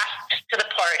being asked to the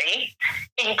party.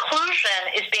 Inclusion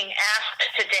is being asked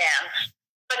to dance.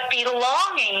 But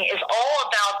belonging is all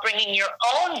about bringing your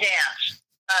own dance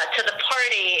to the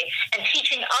party and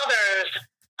teaching others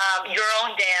your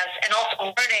own dance, and also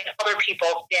learning other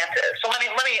people's dances. So let me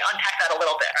unpack that a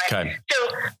little bit, right? Okay. So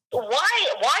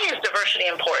why is diversity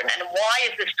important, and why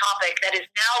is this topic that is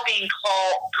now being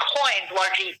coined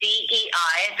largely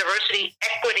DEI, diversity,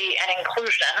 equity, and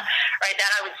inclusion, right?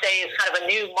 That I would say is kind of a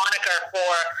new moniker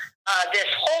for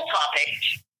this whole topic.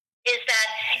 Is that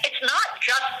it's not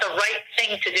just the right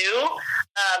thing to do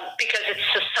because it's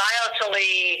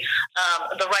societally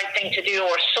the right thing to do,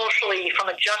 or socially from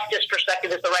a justice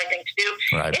perspective is the right thing to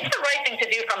do. Right. It's the right thing to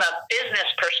do from a business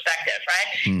perspective, right?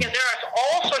 You know, there are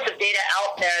all sorts of data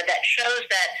out there that shows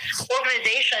that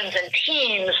organizations and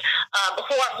teams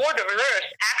who are more diverse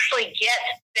actually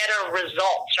get better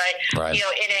results, right? Right. You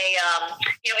know, in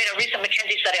a recent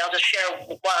McKinsey study, I'll just share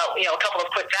a couple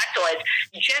of quick factoids.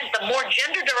 The more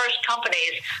gender diverse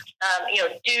companies,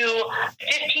 do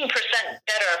 15%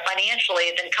 better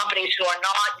financially than companies who are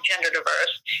not gender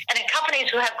diverse, and in companies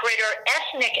who have greater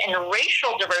ethnic and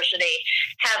racial diversity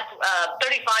have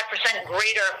 35%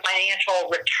 greater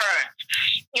financial returns.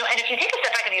 You know, and if you take a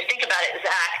step back and you think about it,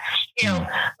 Zach,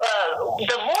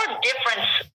 the more different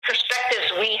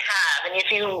perspectives we have, and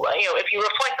if you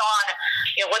reflect on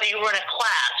whether you were in a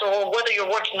class or whether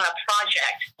you're working on a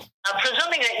project,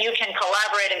 presuming that you can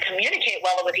collaborate and communicate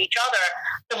well with each other,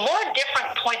 the more different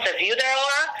points of view there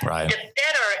are, right, the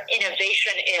better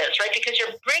innovation is, right? Because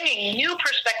you're bringing new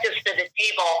perspectives to the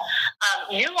table,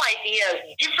 new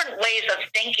ideas, different ways of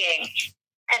thinking.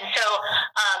 And so,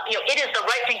 it is the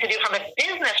right thing to do from a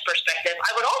business perspective.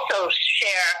 I would also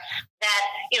share that,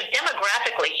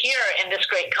 demographically here in this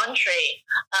great country,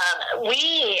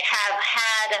 we have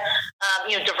had,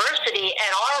 diversity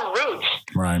at our roots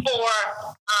for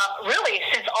really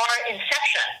since our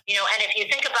inception. And if you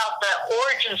think about the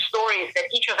origin stories that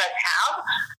each of us have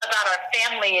about our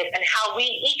families and how we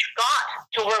each got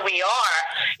to where we are,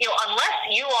 unless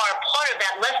you are part of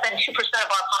that less than 2% of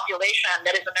our population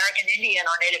that is American Indian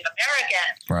or Native American,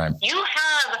 right, you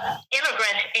have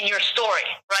immigrants in your story,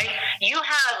 right? You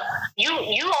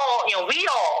all, we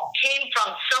all came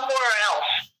from somewhere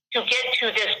else to get to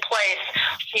this place,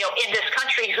 in this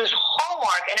country whose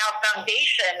hallmark and our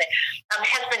foundation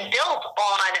has been built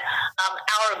on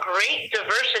our great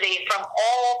diversity from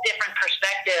all different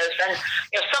perspectives. And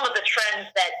some of the trends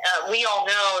that we all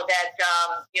know that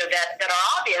that are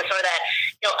obvious are that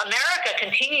America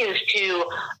continues to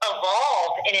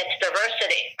evolve in its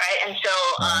diversity, right? And so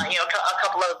a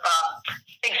couple of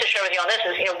things to share with you on this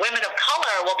is women of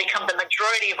color will become the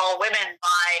majority of all women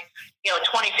by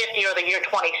 2050 or the year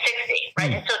 2060,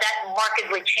 right? And so that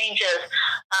markedly changes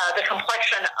the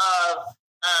complexion of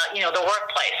the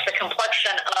workplace, the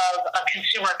complexion of a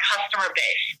consumer customer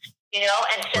base,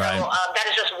 and so that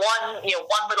is just one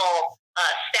little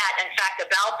stat and fact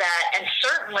about that. And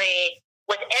certainly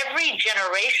with every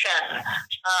generation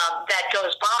that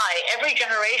goes by, every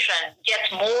generation gets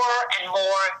more and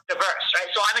more diverse, right?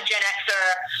 So I'm a Gen Xer.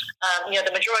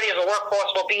 The majority of the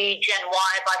workforce will be Gen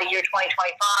Y by the year 2025.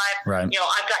 Right.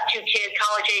 I've got 2 kids,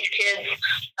 college-age kids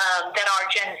that are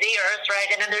Gen Zers, right?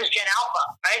 And then there's Gen Alpha,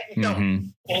 right?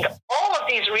 And so all of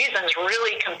these reasons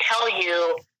really compel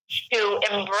you to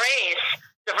embrace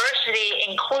diversity,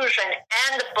 inclusion,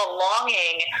 and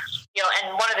belonging,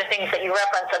 and one of the things that you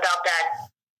reference about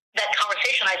that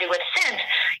conversation I do with Cint,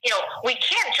 we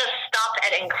can't just stop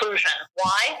at inclusion.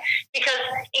 Why? Because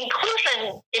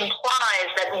inclusion implies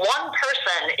that one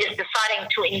person is deciding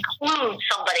to include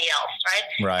somebody else,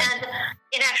 right? And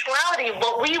in actuality,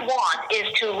 what we want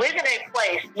is to live in a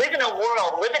place, live in a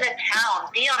world, live in a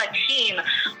town, be on a team,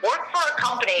 work for a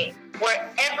company where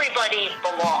everybody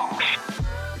belongs.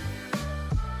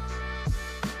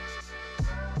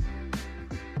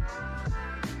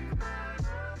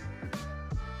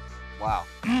 Wow.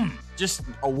 Just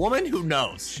a woman who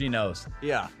knows. She knows.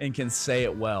 Yeah. And can say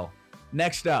it well.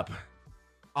 Next up,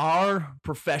 our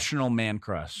professional man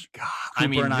crush. God,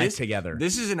 Cooper and I together.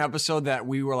 This is an episode that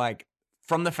we were like,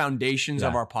 from the foundations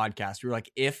of our podcast, we were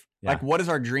like, what is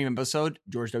our dream episode?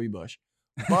 George W. Bush.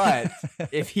 But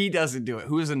if he doesn't do it,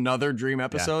 who is another dream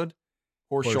episode?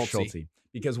 Horst Schulze.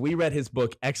 Because we read his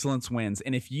book, Excellence Wins.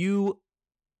 And if you...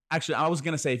 Actually, I was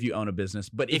going to say if you own a business,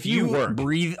 but if you work,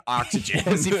 breathe oxygen,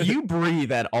 if you breathe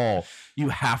at all, you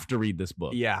have to read this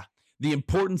book. Yeah. The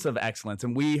importance of excellence.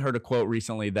 And we heard a quote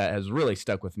recently that has really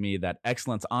stuck with me, that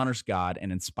excellence honors God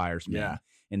and inspires men. Yeah.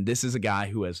 And this is a guy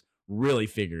who has really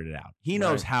figured it out. He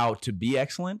knows how to be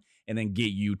excellent, and then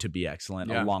get you to be excellent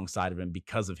alongside of him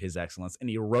because of his excellence. And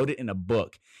he wrote it in a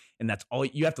book. And that's all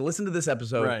you have to listen to this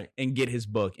episode and get his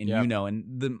book. And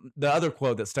and the other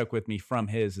quote that stuck with me from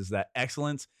his is that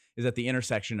excellence is at the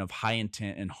intersection of high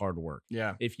intent and hard work.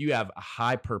 Yeah. If you have a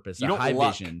high purpose, a high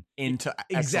vision into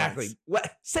exactly.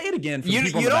 What? Say it again. For you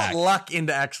people don't luck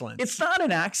into excellence. It's not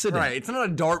an accident. Right. It's not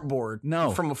a dartboard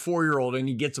from a 4-year-old and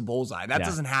he gets a bullseye. That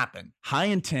doesn't happen. High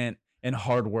intent and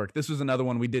hard work. This was another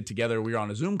one we did together. We were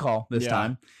on a Zoom call this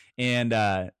time. And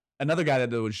another guy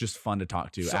that was just fun to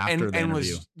talk to after the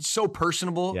interview. Was so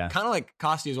personable, kind of like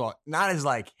Costi as well. Not as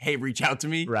like, hey, reach out to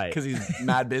me, because he's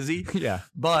mad busy.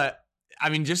 But I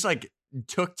mean, just like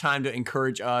took time to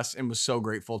encourage us and was so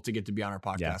grateful to get to be on our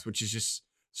podcast, which is just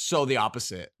so the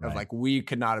opposite of like, we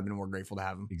could not have been more grateful to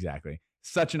have him. Exactly.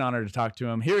 Such an honor to talk to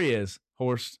him. Here he is,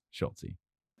 Horst Schulze.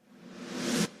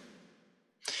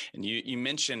 And you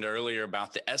mentioned earlier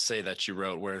about the essay that you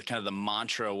wrote where kind of the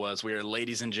mantra was, we are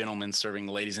ladies and gentlemen serving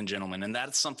ladies and gentlemen. And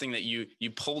that's something that you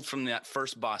pulled from that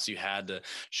first boss you had to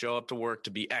show up to work, to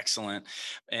be excellent.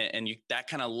 And that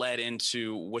kind of led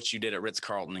into what you did at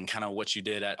Ritz-Carlton and kind of what you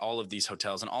did at all of these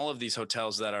hotels, and all of these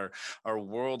hotels that are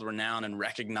world renowned and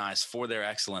recognized for their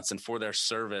excellence and for their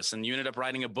service. And you ended up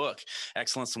writing a book,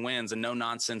 Excellence Wins, a no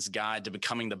nonsense guide to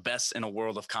becoming the best in a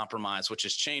world of compromise, which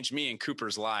has changed me and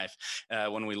Cooper's life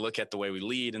when we look at the way we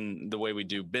lead and the way we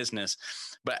do business.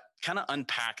 But kind of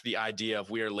unpack the idea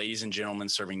of we are ladies and gentlemen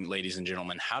serving ladies and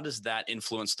gentlemen. How does that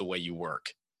influence the way you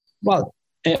work? Well,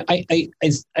 I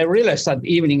realized that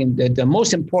evening, in the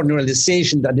most important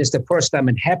realization, that is the first time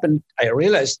it happened, I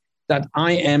realized that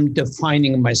I am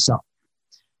defining myself.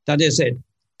 That is it.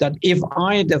 That if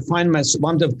I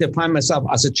want to define myself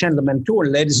as a gentleman too,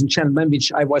 ladies and gentlemen,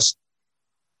 which I was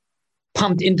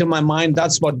pumped into my mind,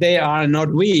 that's what they are, not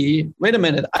we. Wait a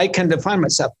minute, I can define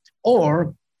myself.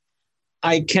 Or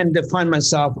I can define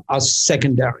myself as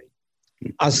secondary,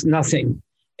 as nothing.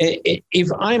 If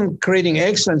I'm creating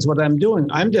excellence, what I'm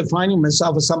doing, I'm defining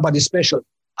myself as somebody special.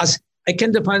 As I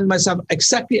can define myself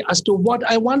exactly as to what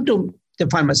I want to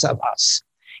define myself as.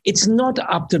 It's not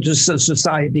up to the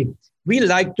society. We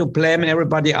like to blame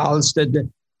everybody else,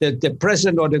 the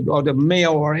president or the mayor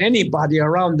or anybody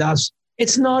around us.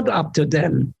 It's not up to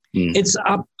them. It's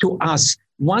up to us.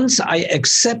 Once I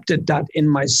accepted that in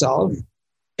myself,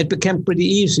 it became pretty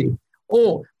easy.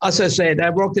 Oh, as I said,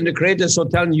 I worked in the greatest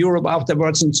hotel in Europe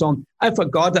afterwards and so on. I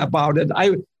forgot about it.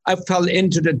 I fell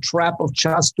into the trap of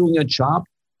just doing a job,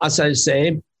 as I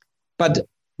say. But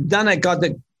then I got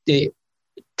the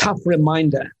tough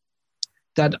reminder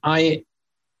that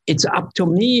it's up to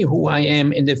me who I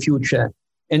am in the future.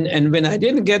 And when I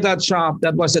didn't get that job,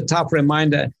 that was a tough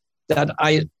reminder that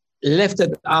I left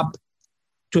it up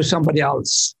to somebody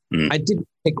else. I didn't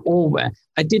take over.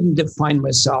 I didn't define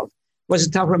myself. It was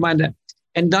a tough reminder.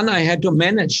 And then I had to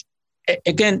manage.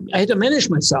 Again, I had to manage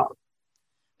myself.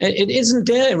 It isn't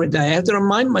there every day. I have to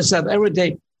remind myself every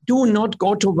day, do not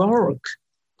go to work.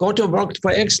 Go to work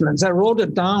for excellence. I wrote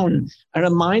it down. I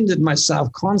reminded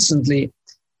myself constantly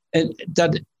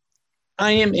that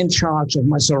I am in charge of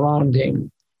my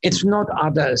surrounding. It's not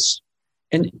others.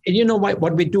 And you know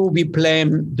what we do? We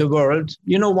blame the world.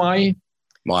 You know why?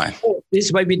 Why? Oh, this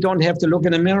is why we don't have to look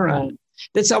in the mirror.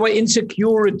 That's our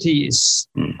insecurities.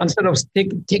 Instead of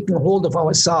taking hold of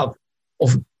ourselves,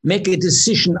 of make a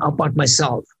decision about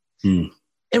myself.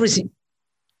 Everything,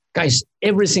 guys,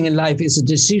 everything in life is a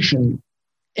decision.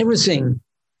 Everything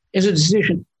is a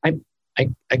decision.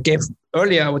 I gave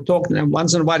earlier, I was talking, and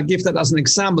once in a while I give that as an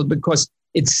example because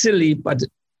it's silly, but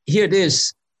here it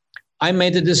is. I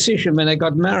made a decision when I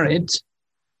got married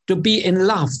to be in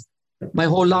love my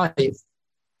whole life.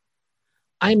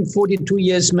 I'm 42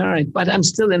 years married, but I'm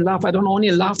still in love. I don't only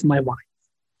love my wife.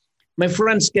 My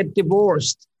friends get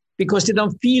divorced because they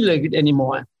don't feel it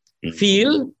anymore.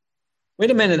 Feel?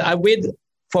 Wait a minute, I wait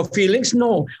for feelings?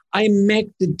 No, I make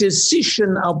the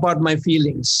decision about my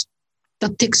feelings.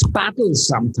 That takes battles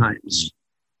sometimes.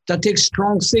 That takes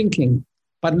strong thinking,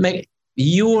 but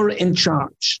you're in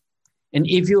charge. And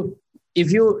if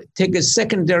you take a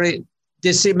secondary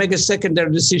decision, make a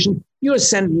secondary decision, you're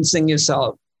sentencing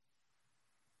yourself.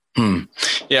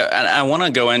 Yeah, and I want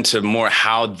to go into more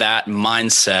how that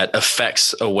mindset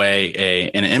affects a way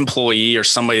an employee or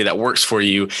somebody that works for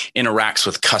you interacts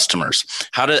with customers.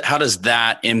 How does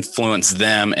that influence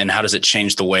them, and how does it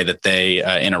change the way that they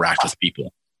interact with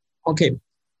people? Okay,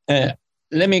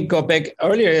 let me go back.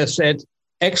 Earlier I said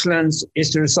excellence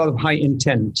is the result of high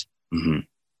intent.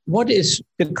 What is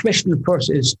the question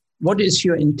first is, what is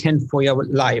your intent for your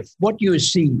life? What do you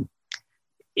see?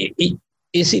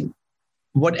 Is it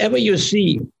whatever you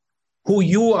see, who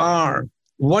you are,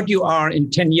 what you are in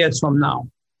 10 years from now?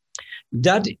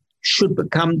 That should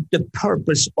become the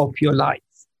purpose of your life.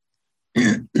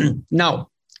 Now,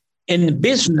 in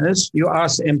business, you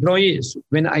ask employees.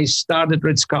 When I started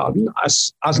Ritz-Carlton,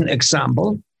 as an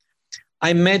example,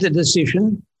 I made a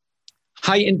decision,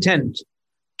 high intent,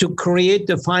 to create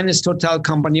the finest hotel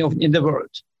company in the world.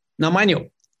 Now, mind you,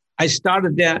 I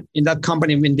started there in that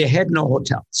company when they had no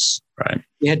hotels. Right.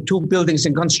 They had 2 buildings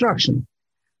in construction.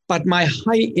 But my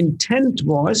high intent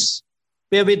was,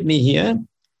 bear with me here,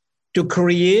 to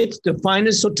create the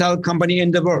finest hotel company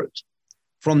in the world.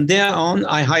 From there on,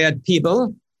 I hired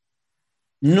people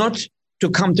not to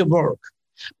come to work,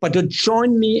 but to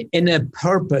join me in a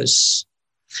purpose.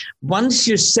 Once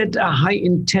you set a high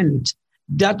intent,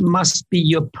 that must be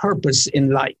your purpose in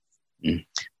life. Mm.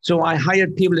 So I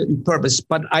hired people in purpose,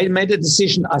 but I made a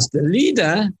decision as the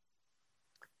leader,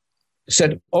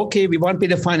 said, okay, we want to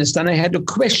be the finest. And I had to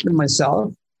question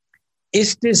myself,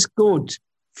 is this good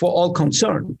for all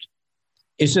concerned?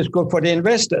 Is this good for the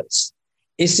investors?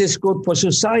 Is this good for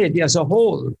society as a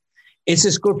whole? Is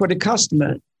this good for the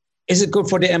customer? Is it good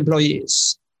for the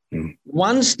employees? Mm.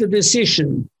 Once the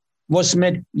decision was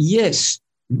made, yes,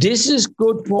 this is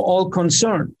good for all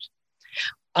concerned,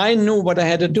 I knew what I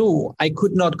had to do. I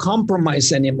could not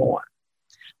compromise anymore.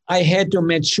 I had to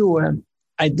make sure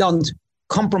I don't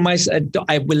compromise.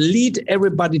 I will lead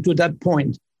everybody to that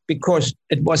point because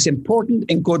it was important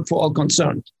and good for all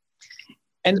concerned.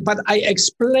 But I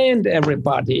explained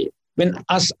everybody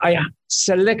as I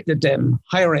selected them,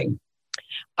 hiring,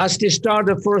 as they start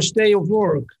the first day of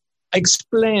work, I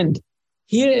explained,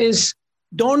 here is,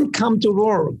 don't come to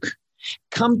work,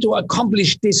 come to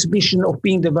accomplish this vision of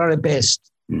being the very best.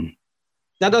 Mm.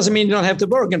 That doesn't mean you don't have to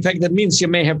work. In fact, that means you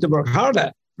may have to work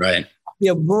harder. Right. We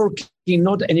are working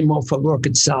not anymore for work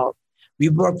itself. We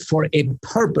work for a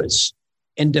purpose.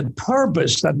 And the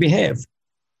purpose that we have,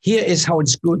 here is how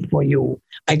it's good for you.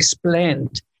 I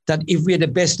explained that if we're the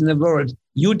best in the world,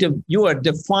 you are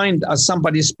defined as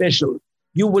somebody special.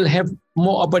 You will have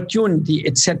more opportunity,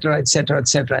 et cetera, et cetera, et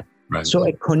cetera. Right. So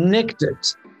I connected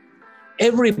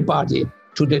everybody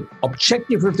to the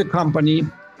objective of the company,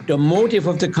 the motive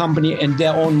of the company, and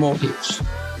their own motives.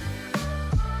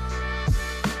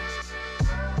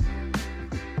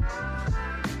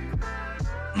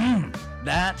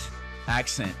 That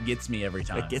accent gets me every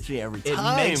time. It gets me every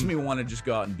time. It makes me want to just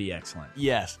go out and be excellent.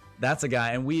 Yes. That's a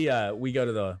guy, and we go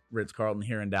to the Ritz-Carlton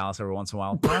here in Dallas every once in a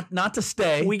while. Not to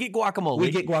stay. We get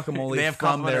guacamole. They have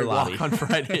from their lobby on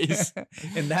Fridays.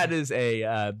 And that is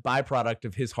a byproduct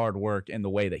of his hard work and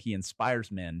the way that he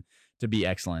inspires men to be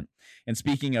excellent. And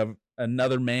speaking of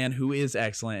another man who is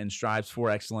excellent and strives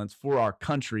for excellence for our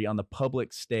country on the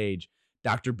public stage,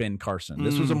 Dr. Ben Carson.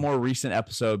 This was a more recent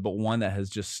episode, but one that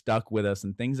has just stuck with us,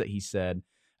 and things that he said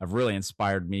have really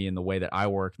inspired me in the way that I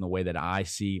work and the way that I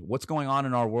see what's going on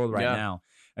in our world right now.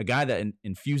 A guy that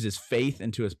infuses faith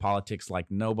into his politics like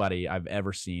nobody I've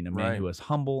ever seen. A man who is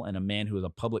humble and a man who is a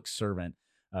public servant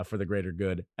for the greater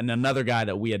good. And another guy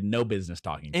that we had no business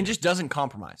talking to. And just doesn't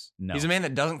compromise. No. He's a man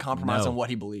that doesn't compromise on what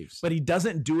he believes. But he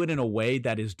doesn't do it in a way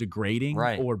that is degrading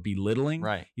or belittling.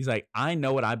 Right. He's like, I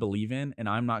know what I believe in, and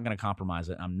I'm not going to compromise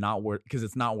it. I'm not worth, because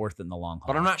it's not worth it in the long haul.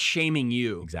 But I'm not shaming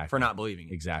you exactly for not believing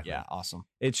it. Exactly. Yeah, awesome.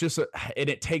 It's just, and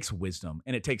it takes wisdom,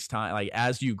 and it takes time. Like,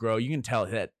 as you grow, you can tell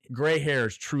that gray hair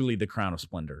is truly the crown of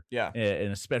splendor. Yeah.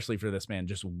 And especially for this man,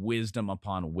 just wisdom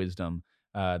upon wisdom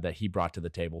that he brought to the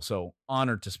table. So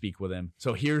honored to speak with him.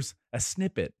 So here's a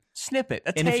snippet. A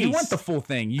and taste. If you want the full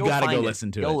thing, you got to go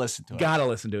listen to it. Go listen to it. Got to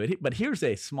listen to it. But here's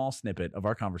a small snippet of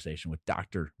our conversation with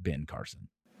Dr. Ben Carson.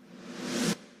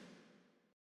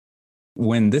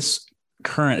 When this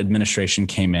current administration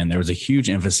came in, there was a huge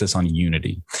emphasis on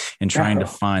unity and trying to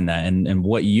find that and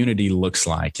what unity looks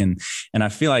like. And I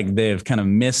feel like they've kind of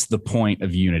missed the point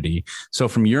of unity. So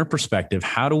from your perspective,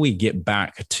 how do we get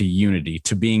back to unity,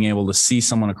 to being able to see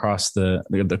someone across the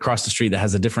street that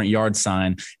has a different yard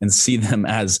sign and see them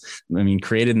as,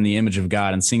 created in the image of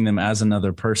God, and seeing them as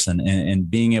another person, and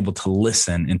being able to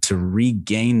listen and to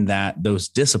regain those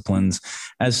disciplines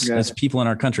as people in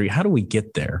our country? How do we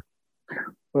get there?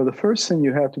 Well, the first thing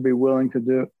you have to be willing to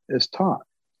do is talk.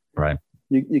 Right.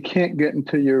 You can't get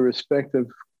into your respective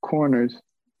corners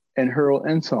and hurl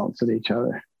insults at each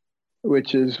other,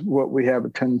 which is what we have a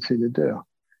tendency to do.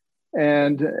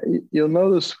 And you'll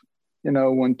notice,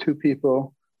 when two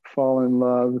people fall in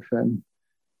love and,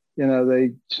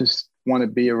 they just want to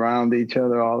be around each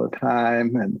other all the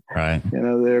time. And,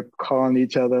 they're calling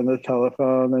each other on the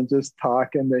telephone and just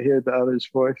talking to hear the other's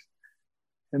voice.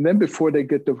 And then before they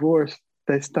get divorced,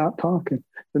 they stop talking.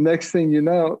 The next thing you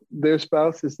know, their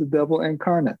spouse is the devil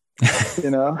incarnate. This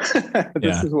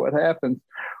is what happens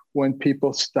when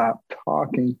people stop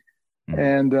talking.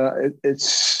 And it's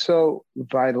so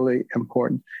vitally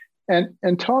important.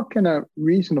 And talk in a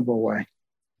reasonable way.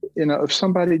 If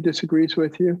somebody disagrees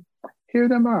with you, hear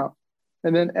them out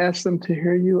and then ask them to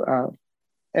hear you out.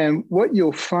 And what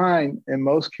you'll find in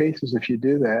most cases, if you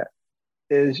do that,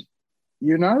 is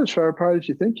you're not as far apart as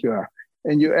you think you are.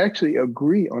 And you actually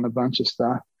agree on a bunch of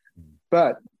stuff,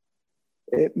 but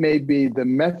it may be the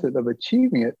method of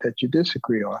achieving it that you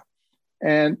disagree on.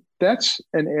 And that's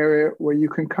an area where you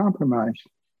can compromise.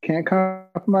 Can't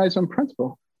compromise on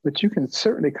principle, but you can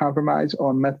certainly compromise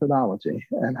on methodology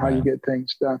and how you get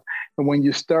things done. And when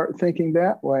you start thinking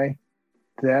that way,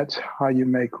 that's how you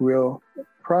make real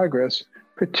progress,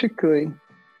 particularly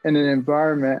in an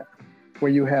environment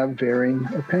where you have varying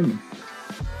opinions.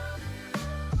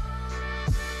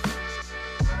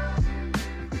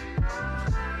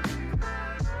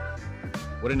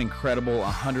 What an incredible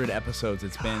 100 episodes.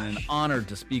 It's been an honor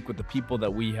to speak with the people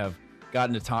that we have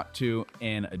gotten to talk to,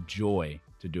 and a joy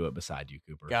to do it beside you,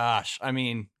 Cooper. Gosh, I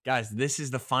mean, guys, this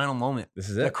is the final moment. This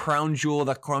is it. The crown jewel,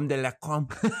 the creme de la creme.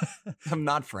 I'm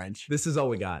not French. This is all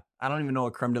we got. I don't even know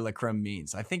what creme de la creme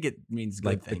means. I think it means good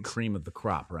like things. The cream of the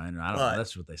crop, right? I don't know.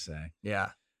 That's what they say. Yeah.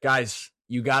 Guys,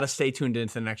 you got to stay tuned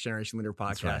into the Next Generation Leader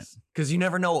podcast. Because you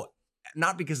never know.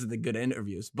 Not because of the good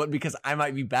interviews, but because I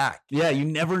might be back. Yeah, you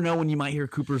never know when you might hear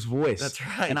Cooper's voice. That's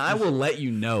right. And I will let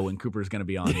you know when Cooper's going to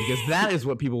be on, because that is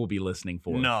what people will be listening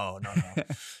for. No.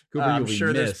 Cooper, I'm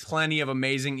sure there's plenty of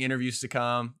amazing interviews to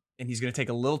come, and he's going to take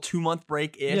a little 2-month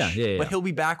break-ish. Yeah. But he'll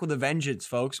be back with a vengeance,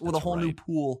 folks, with a whole new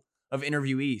pool of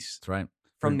interviewees. That's right.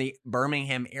 From the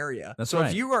Birmingham area. That's so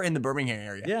if you are in the Birmingham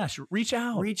area, reach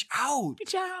out. Leave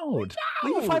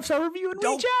a 5-star review and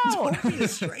reach out. Don't be a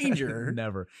stranger.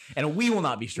 Never. And we will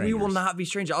not be strangers. We will not be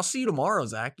strangers. I'll see you tomorrow,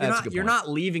 Zach. You're not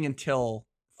leaving until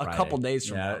Friday. A couple days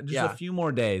from now. Just a few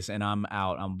more days and I'm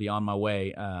out. I'll be on my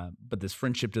way. But this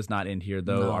friendship does not end here,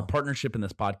 though. No. Our partnership in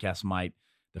this podcast might.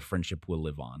 The friendship will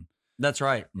live on. That's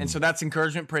right. And so that's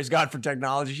encouragement. Praise God for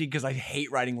technology, because I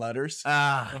hate writing letters.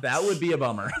 That would be a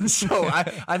bummer. So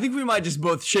I think we might just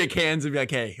both shake hands and be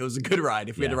like, hey, it was a good ride.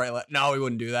 If we had to write no, we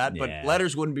wouldn't do that. But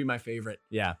letters wouldn't be my favorite.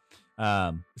 Yeah.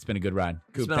 It's been a good ride.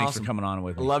 Coop, thanks for coming on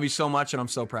with me. I love you so much, and I'm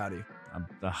so proud of you. I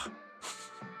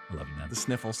love you, man. The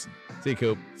sniffles. See you,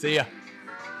 Coop. See ya.